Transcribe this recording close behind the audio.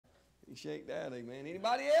Appreciate that, amen.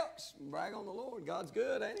 Anybody else? Brag on the Lord. God's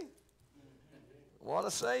good, ain't He? What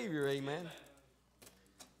a Savior, amen.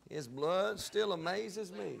 His blood still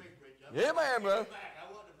amazes me. Yeah, man, bro. I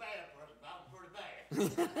wasn't a bad person, but I was pretty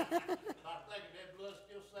bad. I'm thinking that blood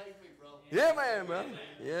still saves me, bro. Yeah, man, bro.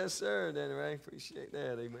 Yes, sir, Danny Ray. Appreciate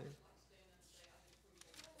that, amen.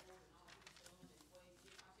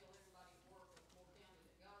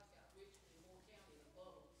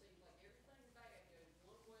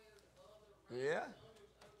 Yeah.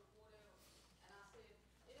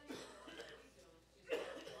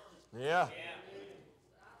 Yeah.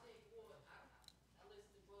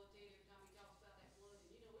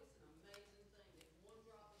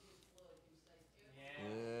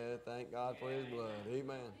 Yeah, thank God for His blood.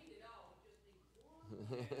 Amen.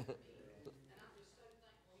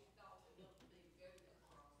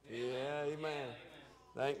 Yeah, amen.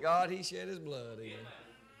 Thank God He shed His blood. Amen.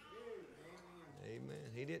 Amen.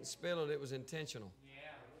 He didn't spill it, it was intentional.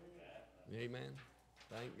 Amen.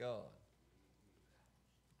 Thank God.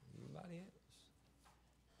 Anybody else?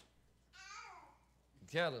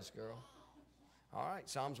 Tell us, girl. All right,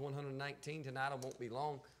 Psalms 119 tonight. I won't be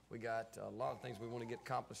long. We got a lot of things we want to get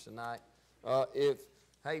accomplished tonight.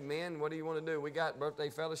 Hey, men, what do you want to do? We got birthday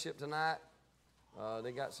fellowship tonight.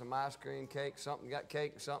 They got some ice cream, cake, something. Got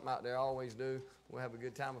cake, something out there. Always do. We'll have a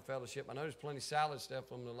good time of fellowship. I know there's plenty of salad stuff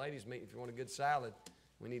from the ladies' meeting. If you want a good salad,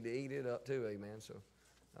 we need to eat it up too, amen. So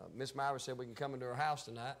Miss Myra said we can come into her house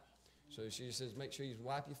tonight. So she says make sure you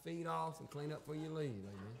wipe your feet off and clean up before you leave,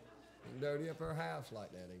 amen. And dirty up her house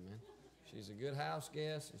like that, amen. She's a good house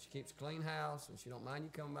guest, and she keeps a clean house, and she don't mind you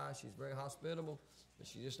coming by. She's very hospitable, but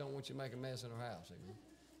she just don't want you to make a mess in her house, amen.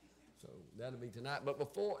 So that'll be tonight. But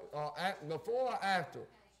before or after,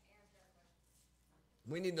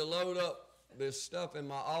 we need to load up this stuff in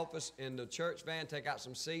my office in the church van, take out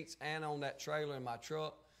some seats, and on that trailer in my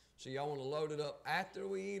truck. So y'all want to load it up after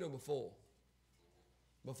we eat or before?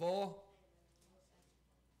 Before?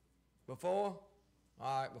 Before?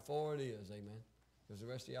 All right, before it is, amen. Because the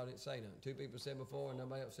rest of y'all didn't say nothing. 2 people said before and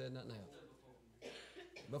nobody else said nothing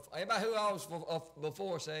else. Everybody who always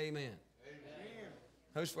before say amen. Amen.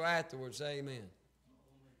 Who's for afterwards say amen.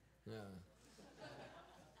 Yeah.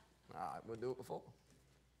 All right, we'll do it before.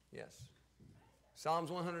 Yes.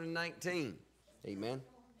 Psalms 119. Amen.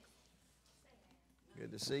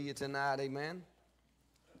 Good to see you tonight, amen.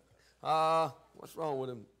 What's wrong with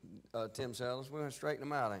them, Tim Sellers? We're going to straighten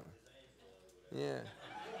them out, ain't we? Yeah.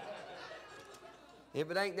 If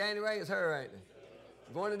it ain't Danny Ray, it's her, ain't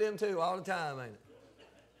it? Going to them too all the time, ain't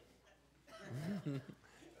it?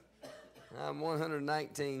 I'm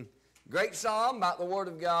 119. Great psalm about the Word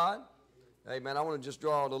of God. Amen. I want to just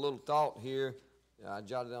draw out a little thought here. I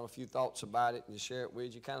jotted down a few thoughts about it and just share it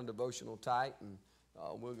with you, kind of devotional type, and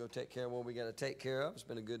we'll go take care of what we got to take care of. It's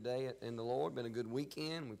been a good day in the Lord, been a good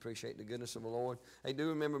weekend. We appreciate the goodness of the Lord. Hey, do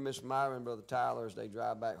remember Miss Myra and Brother Tyler as they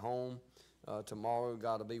drive back home tomorrow.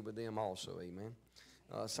 God will be with them also, amen.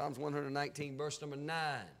 Psalms 119, verse number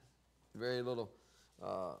 9. Very little,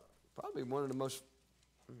 probably one of the most,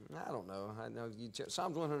 I don't know.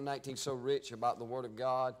 Psalms 119 is so rich about the Word of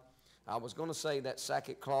God. I was going to say that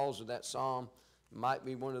second clause of that psalm might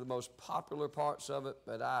be one of the most popular parts of it,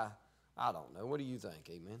 but I don't know. What do you think,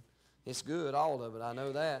 amen? It's good, all of it, I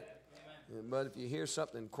know that. Amen. But if you hear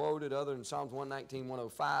something quoted other than Psalms 119,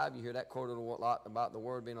 105, you hear that quoted a lot about the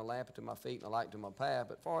Word being a lamp unto my feet and a light to my path.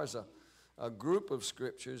 But as far as a group of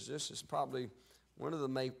scriptures, this is probably one of the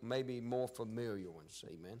maybe more familiar ones,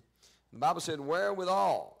 amen. The Bible said,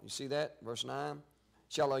 wherewithal, you see that, verse 9,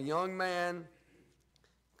 shall a young man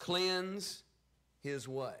cleanse his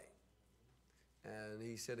way. And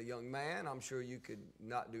he said, a young man, I'm sure you could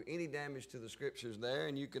not do any damage to the scriptures there,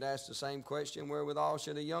 and you could ask the same question, wherewithal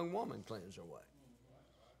should a young woman cleanse her way?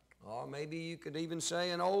 Or maybe you could even say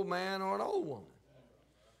an old man or an old woman.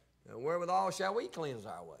 And wherewithal shall we cleanse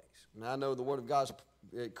our ways? Now, I know the Word of God's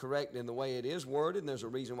correct in the way it is worded, and there's a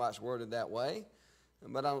reason why it's worded that way.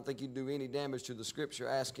 But I don't think you'd do any damage to the Scripture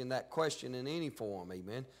asking that question in any form,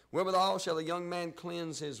 amen. Wherewithal shall a young man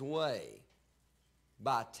cleanse his way?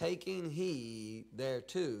 By taking heed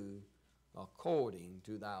thereto according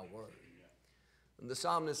to thy word. And the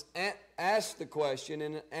psalmist asks the question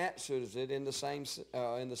and answers it in the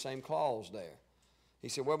same clause there. He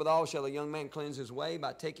said, wherewithal shall a young man cleanse his way?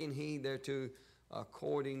 By taking heed thereto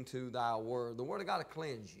according to thy word. The Word of God will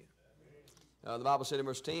cleanse you. The Bible said in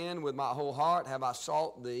verse 10, with my whole heart have I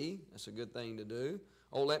sought thee. That's a good thing to do.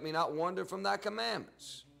 Oh, let me not wander from thy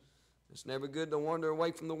commandments. It's never good to wander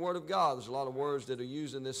away from the Word of God. There's a lot of words that are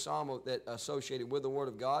used in this psalm that are associated with the Word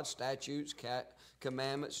of God. Statutes,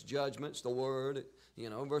 commandments, judgments, the Word.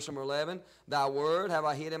 Verse number 11, thy word have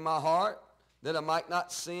I hid in my heart, that I might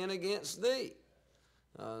not sin against thee.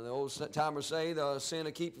 The old timers say, the sin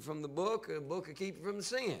will keep you from the book will keep you from the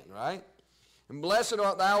sin, right? And blessed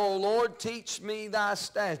art thou, O Lord, teach me thy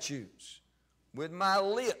statutes. With my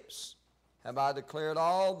lips have I declared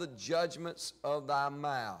all the judgments of thy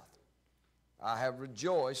mouth. I have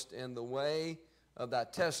rejoiced in the way of thy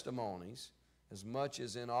testimonies as much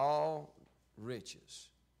as in all riches.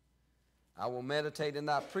 I will meditate in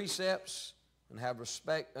thy precepts and have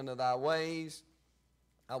respect unto thy ways.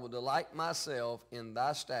 I will delight myself in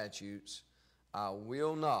thy statutes. I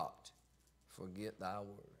will not forget thy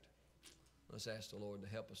word. Let's ask the Lord to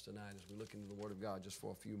help us tonight as we look into the Word of God just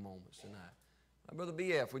for a few moments tonight. Brother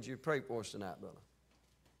B.F., would you pray for us tonight, brother?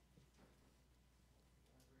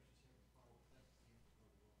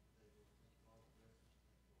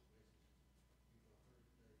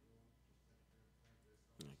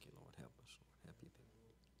 Thank you, Lord. Help us, Lord. Help your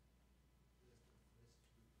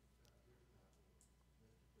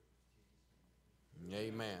people.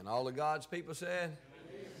 Amen. All of God's people said?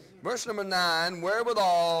 Amen. Verse number 9,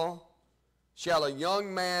 wherewithal shall a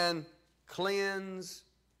young man cleanse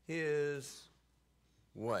his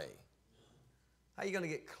way. How are you going to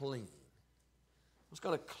get clean? What's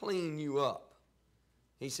going to clean you up?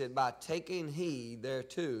 He said, by taking heed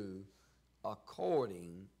thereto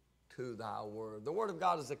according to thy word. The word of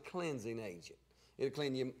God is a cleansing agent. It'll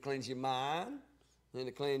cleanse your mind.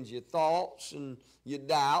 It'll cleanse your thoughts and your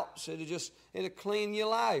doubts. It'll clean your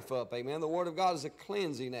life up. Amen. The word of God is a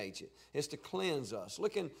cleansing agent. It's to cleanse us.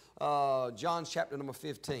 Look in John chapter number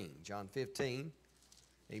 15. John 15.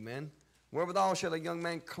 Amen. Wherewithal shall a young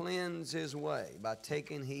man cleanse his way? By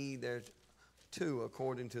taking heed thereto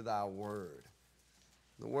according to thy word.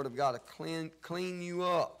 The word of God will clean you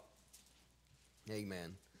up.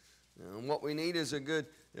 Amen. And what we need is a good,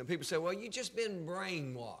 people say, well, you've just been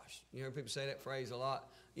brainwashed. You hear people say that phrase a lot.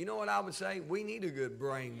 You know what I would say? We need a good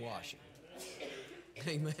brainwashing.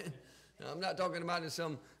 Amen. Now, I'm not talking about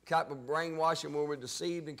some type of brainwashing where we're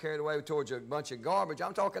deceived and carried away towards a bunch of garbage.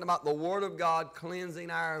 I'm talking about the Word of God cleansing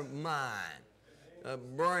our mind,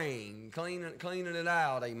 brain, cleaning it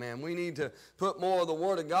out. Amen. We need to put more of the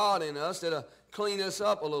Word of God in us that'll clean us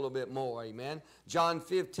up a little bit more. Amen. John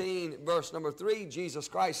 15, verse number 3, Jesus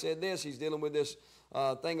Christ said this. He's dealing with this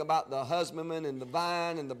thing about the husbandman and the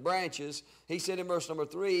vine and the branches. He said in verse number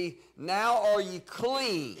 3, now are ye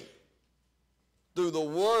clean through the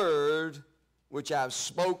word which I've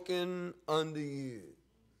spoken unto you.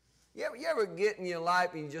 You ever get in your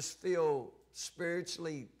life and you just feel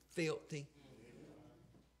spiritually filthy?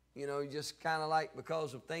 You know, just kind of like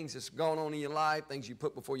because of things that's going on in your life, things you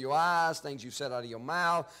put before your eyes, things you said out of your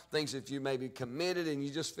mouth, things that you maybe committed, and you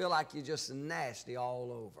just feel like you're just nasty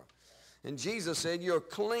all over. And Jesus said, you're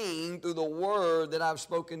clean through the word that I've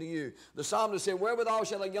spoken to you. The psalmist said, wherewithal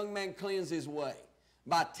shall a young man cleanse his way?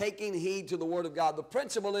 By taking heed to the word of God. The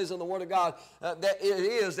principle is in the word of God that it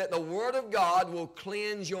is that the word of God will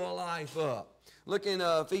cleanse your life up. Look in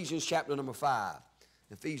Ephesians chapter number 5.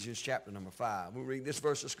 Ephesians chapter number 5. We'll read this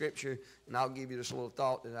verse of Scripture, and I'll give you this little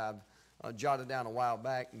thought that I've jotted down a while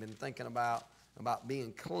back and been thinking about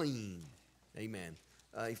being clean. Amen.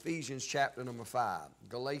 Ephesians chapter number 5.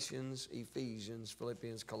 Galatians, Ephesians,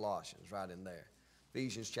 Philippians, Colossians, right in there.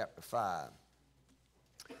 Ephesians chapter 5.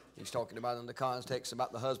 He's talking about in the context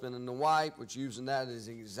about the husband and the wife, which using that as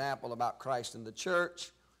an example about Christ and the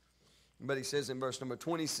church. But he says in verse number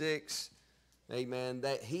 26, amen,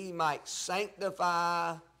 that he might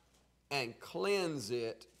sanctify and cleanse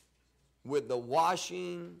it with the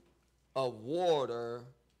washing of water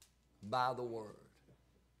by the word.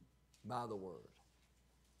 By the word.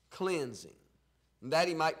 Cleansing. And that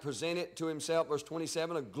he might present it to himself, verse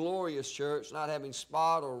 27, a glorious church, not having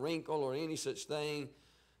spot or wrinkle or any such thing,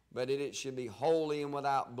 but it should be holy and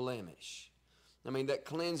without blemish. I mean, that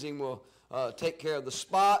cleansing will take care of the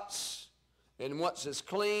spots, and once it's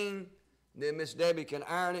clean, then Miss Debbie can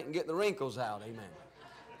iron it and get the wrinkles out, amen.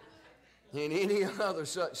 And any other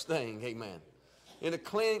such thing, amen. It'll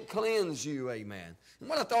cleanse you, amen. And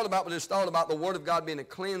what I thought about was this thought about the Word of God being a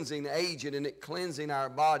cleansing agent and it cleansing our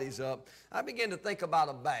bodies up. I began to think about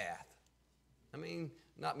a bath. I mean,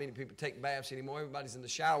 not many people take baths anymore. Everybody's in the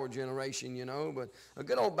shower generation, you know. But a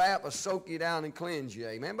good old bath will soak you down and cleanse you,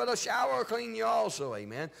 amen. But a shower will clean you also,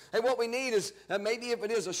 amen. Hey, what we need is, maybe if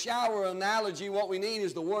it is a shower analogy, what we need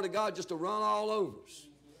is the Word of God just to run all over us.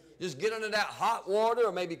 Just get into that hot water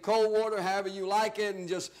or maybe cold water, however you like it, and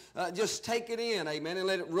just take it in, amen, and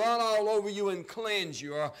let it run all over you and cleanse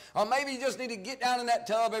you. Or maybe you just need to get down in that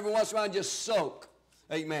tub every once in a while and just soak.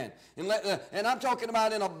 Amen. And I'm talking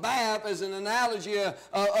about in a bath as an analogy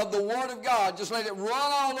of the Word of God. Just let it run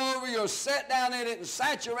all over you, or sit down in it and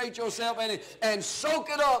saturate yourself in it and soak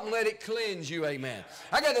it up and let it cleanse you. Amen.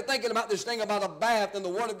 I got to thinking about this thing about a bath and the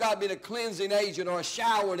Word of God being a cleansing agent or a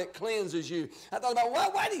shower that cleanses you. I thought about,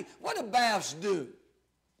 what do baths do?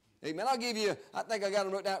 Amen. I'll give you, I think I got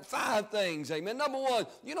them wrote down, 5 things. Amen. Number 1,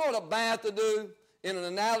 you know what a bath will do in an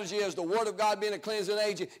analogy as the Word of God being a cleansing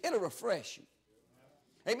agent? It'll refresh you.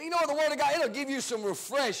 Amen. You know the Word of God, it'll give you some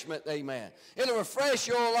refreshment, amen. It'll refresh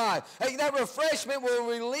your life. Hey, that refreshment will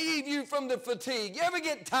relieve you from the fatigue. You ever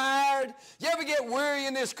get tired? You ever get weary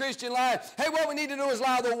in this Christian life? Hey, what we need to do is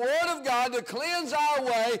allow the Word of God to cleanse our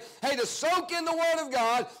way, hey, to soak in the Word of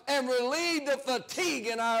God and relieve the fatigue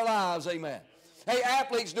in our lives, amen. Hey,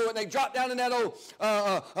 athletes do it. They drop down in that old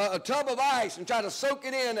tub of ice and try to soak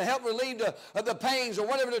it in to help relieve the pains or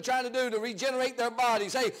whatever they're trying to do to regenerate their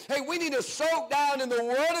bodies. Hey, we need to soak down in the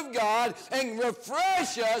Word of God and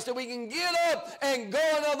refresh us so we can get up and go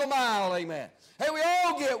another mile. Amen. Hey, we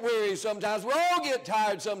all get weary sometimes. We all get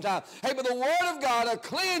tired sometimes. Hey, but the Word of God will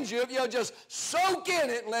cleanse you if you'll just soak in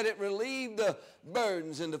it and let it relieve the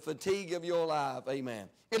burdens and the fatigue of your life. Amen.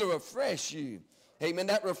 It'll refresh you. Amen.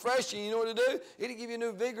 That refreshing, you know what it'll do? It'll give you a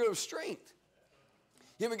new vigor of strength.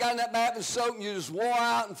 You ever got in that bath and soaked and you just wore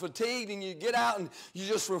out and fatigued and you get out and you're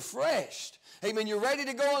just refreshed? Amen. You're ready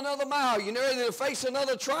to go another mile. You're ready to face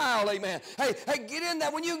another trial. Amen. Hey, get in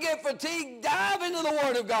that. When you get fatigued, dive into the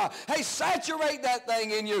Word of God. Hey, saturate that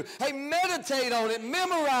thing in you. Hey, meditate on it.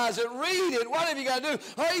 Memorize it. Read it. Whatever you got to do.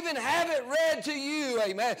 Or even have it read to you.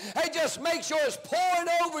 Amen. Hey, just make sure it's pouring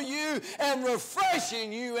over you and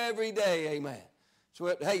refreshing you every day. Amen.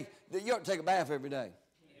 So, hey, you ought to take a bath every day.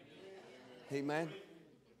 Amen.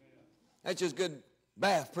 That's just good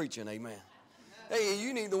bath preaching. Amen. Hey,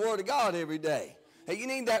 you need the Word of God every day. Hey, you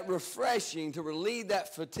need that refreshing to relieve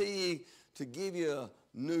that fatigue, to give you a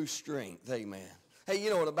new strength. Amen. Hey, you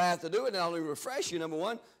know what a bath will do? It not only refresh you, number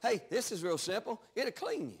 1. Hey, this is real simple. It'll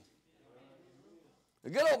clean you. A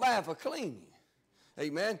good old bath will clean you.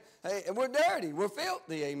 Amen. Hey, and we're dirty. We're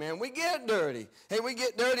filthy. Amen. We get dirty. Hey, we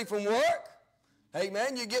get dirty from work.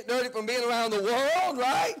 Amen. You get dirty from being around the world,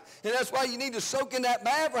 right? And that's why you need to soak in that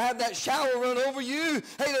bath or have that shower run over you.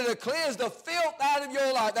 Hey, to cleanse the filth out of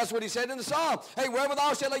your life. That's what he said in the Psalm. Hey,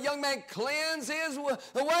 wherewithal shall a young man cleanse his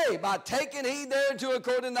way? By taking heed thereunto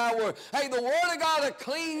according to thy word. Hey, the Word of God will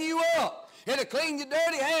clean you up. It'll clean your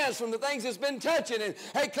dirty hands from the things it's been touching. And,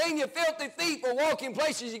 hey, clean your filthy feet for walking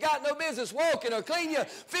places you got no business walking. Or clean your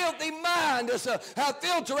filthy mind that's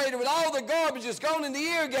filtrated with all the garbage that's gone in the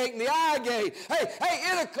ear gate and the eye gate.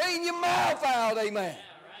 Hey, it'll clean your mouth out, amen.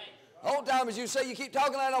 Yeah, right. Old timers, you say you keep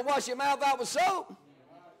talking like I'll wash your mouth out with soap.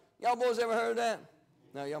 Y'all boys ever heard that?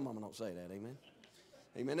 No, y'all mama don't say that, amen.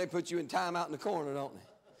 Amen. They put you in time out in the corner, don't they?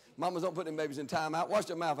 Mamas don't put them babies in time out. Wash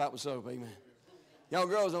their mouth out with soap, amen. Y'all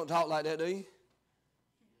girls don't talk like that, do you?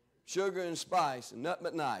 Sugar and spice and nothing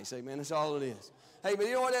but nice. Amen. That's all it is. Hey, but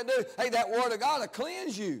you know what that do? Hey, that Word of God will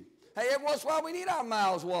cleanse you. Hey, every once in a while we need our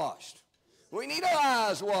mouths washed. We need our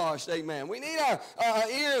eyes washed. Amen. We need our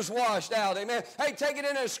ears washed out. Amen. Hey, take it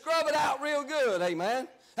in there and scrub it out real good. Amen.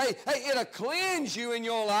 Hey, it'll cleanse you in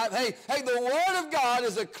your life. Hey, the Word of God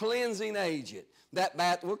is a cleansing agent. That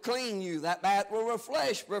bath will clean you. That bath will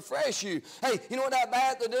refresh you. Hey, you know what that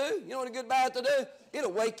bath will do? You know what a good bath will do?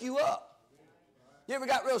 It'll wake you up. You ever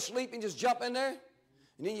got real sleepy and just jump in there?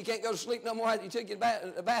 And then you can't go to sleep no more after you took your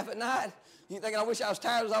bath at night? You thinking, I wish I was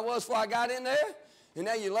tired as I was before I got in there? And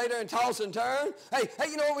now you lay there and toss and turn? Hey,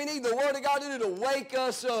 you know what we need the Word of God to do? To wake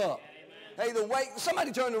us up. Hey,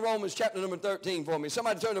 somebody turn to Romans chapter number 13 for me.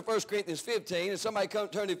 Somebody turn to 1 Corinthians 15, and somebody turn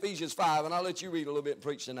to Ephesians 5, and I'll let you read a little bit and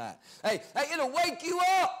preach tonight. Hey, it'll wake you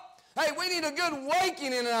up. Hey, we need a good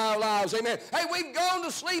waking in our lives, amen. Hey, we've gone to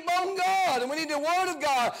sleep on God, and we need the Word of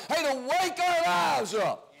God, hey, to wake our lives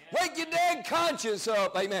up. Wake your dead conscience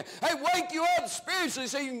up, amen. Hey, wake you up spiritually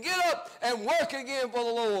so you can get up and work again for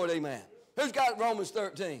the Lord, amen. Who's got Romans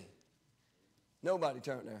 13? Nobody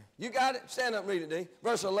turned there. You got it? Stand up and read it, D.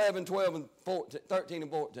 Verse 11, 12, and 14, 13 and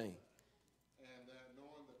 14. And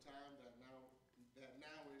knowing the time that now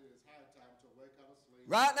it is high time to wake out of sleep.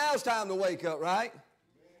 Right now it's time to wake up, right?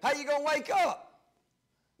 How you going to wake up?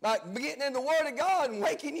 By getting in the Word of God and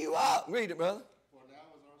waking you up. Read it, brother. For now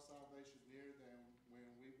is our salvation nearer than when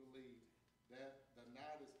we believed that the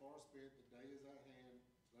night is far spent, the day is at hand.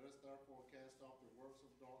 Let us therefore cast off the works of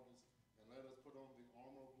darkness, and let us put on the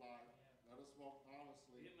armor of light. Let us walk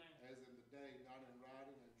honestly as in the day, not in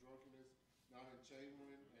rioting and drunkenness, not in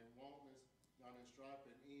chambering and wantonness, not in strife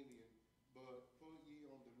and envying, but put ye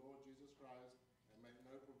on the Lord Jesus Christ, and make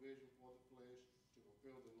no provision for the flesh to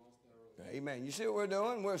fulfilled the lust thereof. Amen. You see what we're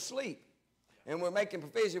doing? We're asleep. And we're making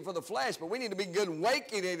provision for the flesh, but we need to be good and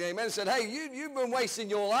waking it, amen, and said, hey, you've been wasting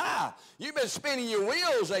your life. You've been spinning your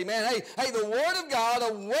wheels, amen. Hey, the Word of God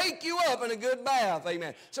will wake you up in a good bath,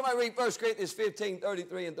 amen. Somebody read 1 Corinthians 15,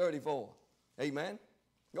 33 and 34. Amen.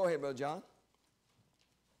 Go ahead, Brother John.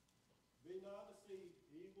 Be not deceived,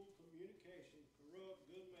 evil communication, corrupt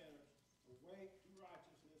good manners, awake to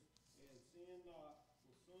righteousness, and sin not,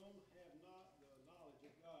 for some have not the knowledge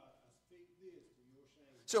of God. I speak this to your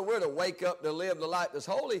shame. So we're to wake up to live the life that's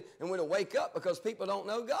holy, and we're to wake up because people don't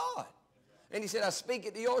know God. And he said, I speak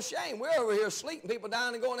it to your shame. We're over here sleeping, people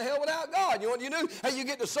dying and going to hell without God. You know what you do? Hey, you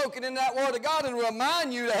get to soak it in that Word of God and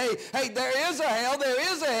remind you that, hey, there is a hell,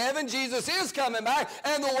 there is a heaven, Jesus is coming back,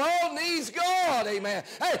 and the world needs God, amen.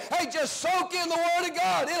 Hey, just soak in the Word of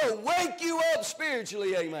God. It'll wake you up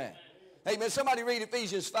spiritually, amen. Amen. Somebody read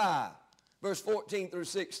Ephesians 5, verse 14 through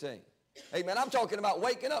 16. Amen. I'm talking about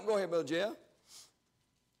waking up. Go ahead, Brother Jeff.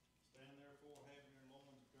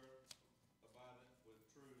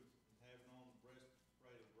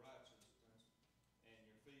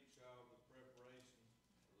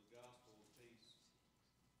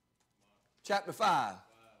 Chapter 5.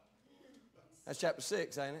 That's chapter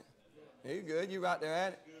 6, ain't it? You good? You right there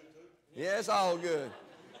at it? Yeah, it's all good.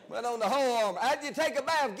 But on the whole armor. After you take a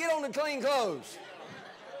bath, get on the clean clothes.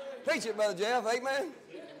 Preach it, Brother Jeff. Amen.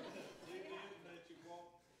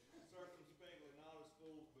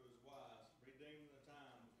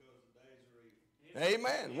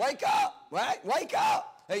 Amen. Wake up, right? Wake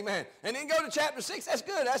up. Amen. And then go to chapter 6. That's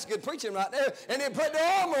good. That's good preaching right there. And then put the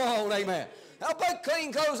armor on. Amen. Now put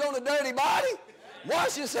clean clothes on a dirty body.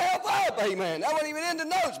 Wash yourself up. Amen. That wasn't even in the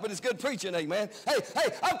notes, but it's good preaching. Amen.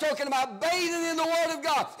 Hey, I'm talking about bathing in the Word of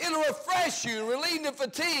God. It'll refresh you, relieve the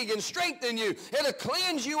fatigue, and strengthen you. It'll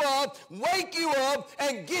cleanse you up, wake you up,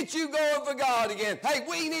 and get you going for God again. Hey,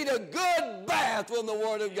 we need a good bath from the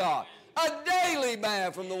Word of God. A daily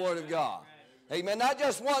bath from the Word of God. Amen. Not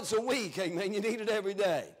just once a week. Amen. You need it every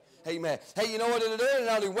day. Amen. Hey, you know what it'll do?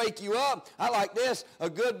 It'll wake you up. I like this. A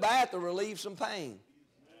good bath will relieve some pain.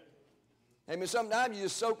 Amen. Sometimes you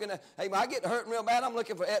just soak in a, hey, when I get hurting real bad, I'm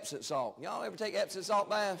looking for Epsom salt. Y'all ever take Epsom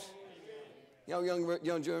salt baths? Y'all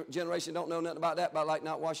young generation don't know nothing about that, about like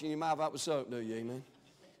not washing your mouth out with soap, do you? Amen.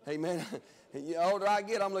 Amen. The older I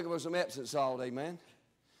get, I'm looking for some Epsom salt. Amen.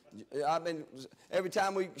 Every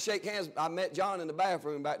time we shake hands, I met John in the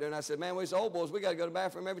bathroom back there, and I said, man, we're old boys. We got to go to the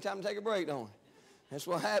bathroom every time we take a break, don't we? That's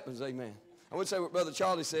what happens, amen. I wouldn't say what Brother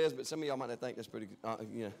Charlie says, but some of y'all might not think that's pretty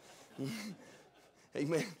good.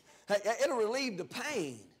 Amen. Hey, it'll relieve the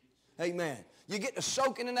pain. Amen. You get to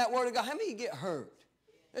soaking in that Word of God. How many of you get hurt?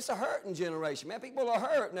 It's a hurting generation, man. People are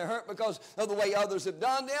hurt, and they're hurt because of the way others have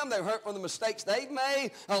done them. They're hurt from the mistakes they've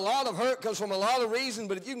made. A lot of hurt comes from a lot of reasons,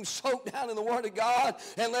 but if you can soak down in the Word of God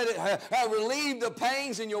and let it relieve the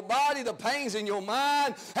pains in your body, the pains in your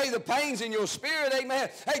mind, hey, the pains in your spirit, amen.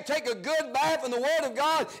 Hey, take a good bath in the Word of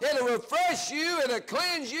God. It'll refresh you, it'll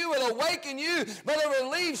cleanse you, it'll awaken you, but it'll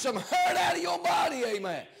relieve some hurt out of your body,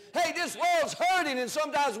 amen. Hey, this world's hurting, and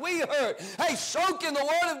sometimes we hurt. Hey, soak in the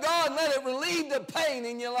Word of God and let it relieve the pain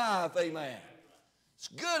in your life, amen. It's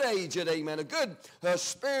good agent, amen, a good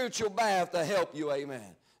spiritual bath to help you,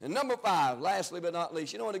 amen. And number 5, lastly but not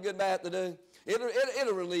least, you know what a good bath to do?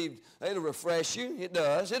 It'll relieve, it'll refresh you, it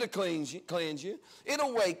does. It'll cleanse you. It'll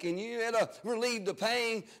awaken you. It'll relieve the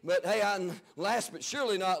pain. But, hey, last but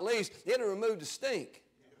surely not least, it'll remove the stink.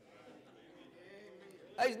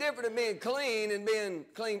 It's different than being clean and being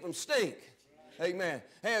clean from stink. Amen.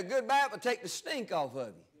 Hey, a good bath will take the stink off of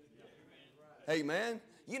you. Amen.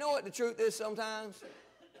 You know what the truth is sometimes?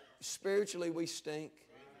 Spiritually, we stink.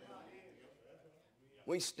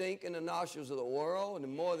 We stink in the nostrils of the world,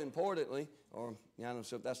 and more importantly, or I don't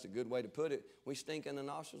know if that's a good way to put it, we stink in the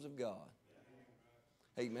nostrils of God.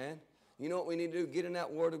 Amen. You know what we need to do? Get in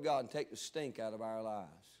that Word of God and take the stink out of our lives.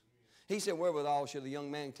 He said, wherewithal shall the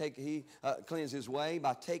young man cleanse his way?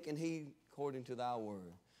 By taking heed according to thy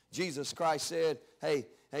word. Jesus Christ said, hey,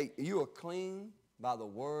 you are clean by the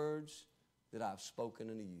words that I've spoken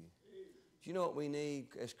unto you. Do you know what we need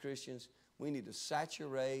as Christians? We need to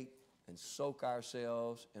saturate and soak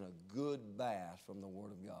ourselves in a good bath from the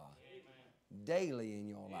Word of God. Amen. Daily in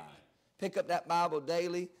your life. Pick up that Bible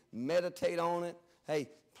daily. Meditate on it. Hey,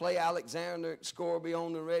 play Alexander Scorby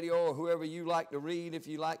on the radio or whoever you like to read if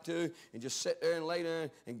you like to, and just sit there and lay there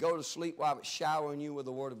and go to sleep while it's showering you with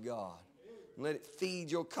the Word of God. And let it feed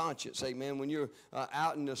your conscience, amen, when you're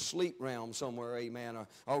out in the sleep realm somewhere, amen,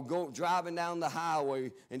 or go driving down the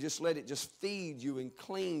highway and just let it just feed you and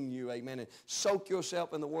clean you, amen, and soak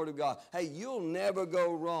yourself in the Word of God. Hey, you'll never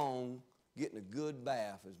go wrong getting a good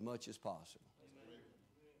bath as much as possible.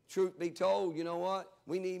 truth be told, you know what?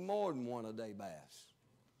 We need more than one a day baths.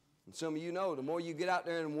 And some of you know, the more you get out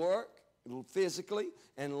there and work physically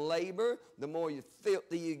and labor, the more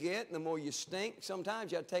filthy you get, and the more you stink.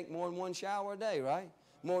 Sometimes you have to take more than one shower a day, right?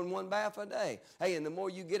 More than one bath a day. Hey, and the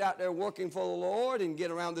more you get out there working for the Lord and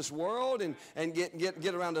get around this world and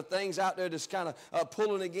get around the things out there that's kind of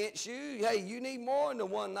pulling against you, hey, you need more than the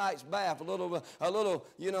one night's bath. A little,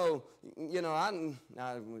 you know, I ain't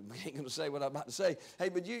going to say what I'm about to say. Hey,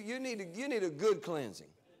 but you need a good cleansing.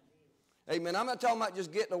 Amen. I'm not talking about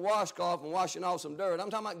just getting a washcloth and washing off some dirt.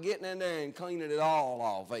 I'm talking about getting in there and cleaning it all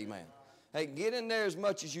off. Amen. Hey, get in there as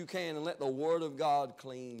much as you can and let the Word of God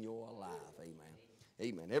clean your life. Amen.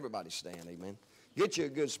 Amen. Everybody stand. Amen. Get you a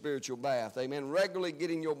good spiritual bath. Amen. Regularly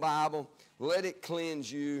get in your Bible. Let it cleanse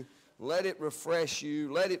you. Let it refresh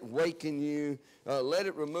you. Let it waken you. Let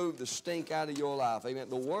it remove the stink out of your life. Amen.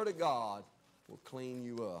 The Word of God will clean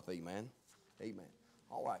you up. Amen. Amen.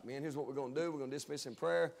 All right, man. Here's what we're going to do. We're going to dismiss in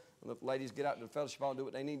prayer. Let the ladies get out to the fellowship hall and do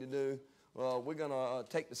what they need to do. We're going to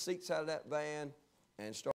take the seats out of that van and start.